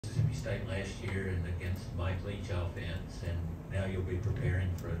State last year and against Mike Leach offense, and now you'll be preparing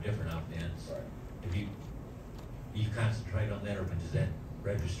for a different offense. Right. Have you concentrate on that, or does that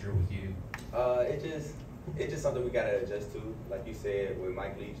register with you? It's just something we gotta adjust to. Like you said, with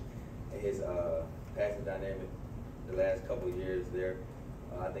Mike Leach and his passing dynamic the last couple of years there,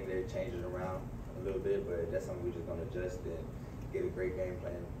 I think they're changing around a little bit, but that's something we're just gonna adjust and get a great game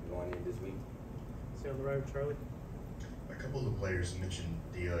plan going in this week. See on the right, Charlie. A couple of the players mentioned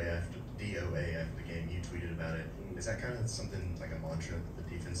DOA after the game. You tweeted about it. Is that kind of something like a mantra that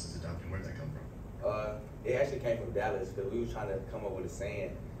the defense is adopting? Where did that come from? It actually came from Dallas because we were trying to come up with a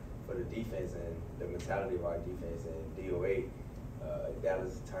saying for the defense and the mentality of our defense, and DOA.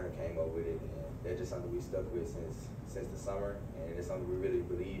 Dallas Turner came up with it, and that's just something we stuck with since the summer, and it's something we really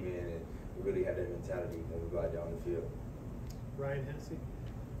believe in, and we really have that mentality when we go out there on the field. Ryan Hennessy.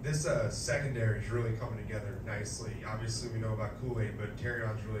 This secondary is really coming together nicely. Obviously, we know about Kool-Aid, but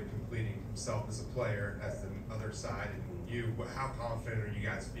Terrion's really completing himself as a player, as the other side. And you, how confident are you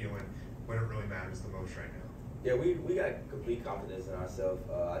guys feeling when it really matters the most right now? Yeah, we got complete confidence in ourselves.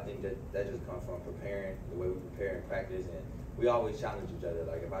 I think that just comes from preparing, the way we prepare in practice, and we always challenge each other.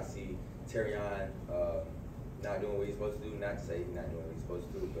 Like if I see Terrion not doing what he's supposed to do, not to say he's not doing what he's supposed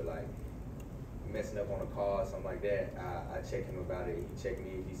to do, but like messing up on a call or something like that, I check him about it. He check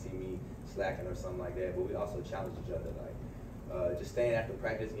me if he see me slacking or something like that. But we also challenge each other, like just staying after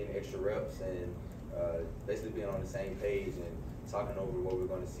practice, getting extra reps, and basically being on the same page and talking over what we're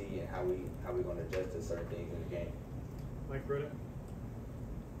going to see and how we're going to adjust to certain things in the game. Mike Leach.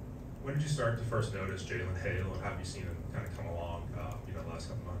 When did you start to first notice Jalen Hale, and how have you seen him kind of come along, the last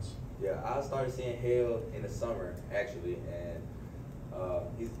couple months? Yeah, I started seeing Hale in the summer actually, and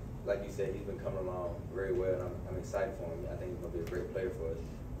he's, like you said, he's been coming along very well, and I'm excited for him. I think he's going to be a great player for us.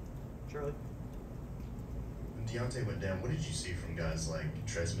 Charlie. When Deontay went down, what did you see from guys like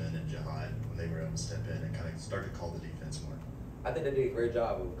Tresman and Jihad when they were able to step in and kind of start to call the defense more? I think they did a great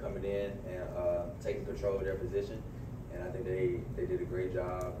job of coming in and taking control of their position, and I think they did a great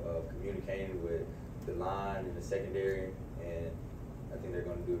job of communicating with the line and the secondary, and I think they're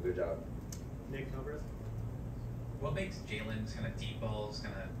going to do a good job. Nick Alvarez. What makes Jalen's kind of deep balls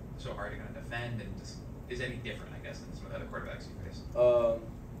kind of so hard to kind of defend, and just is any different, I guess, than some of the other quarterbacks you face?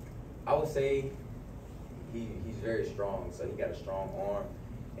 I would say he's very strong, so he got a strong arm,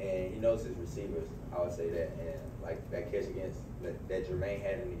 and he knows his receivers. I would say that, and like that catch against that Jermaine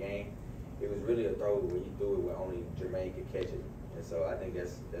had in the game, it was really a throw when you threw it where only Jermaine could catch it, and so I think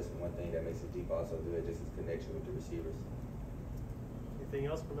that's one thing that makes his deep ball so good, just his connection with the receivers. Anything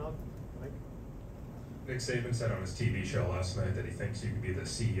else from Malcolm? Mike. Nick Saban said on his TV show last night that he thinks you could be the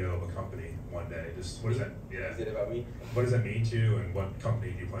CEO of a company one day. Just what does that? Yeah. Is it about me? What does that mean to you, and what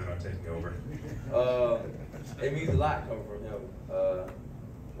company do you plan on taking over? It means a lot coming from him.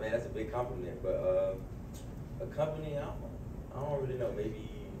 Man, that's a big compliment. But a company, I don't really know. Maybe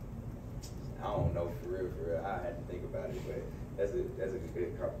I don't know for real. I had to think about it, but that's a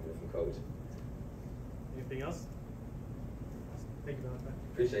good compliment from Coach. Anything else? Thank you, Malachi.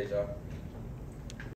 Appreciate y'all.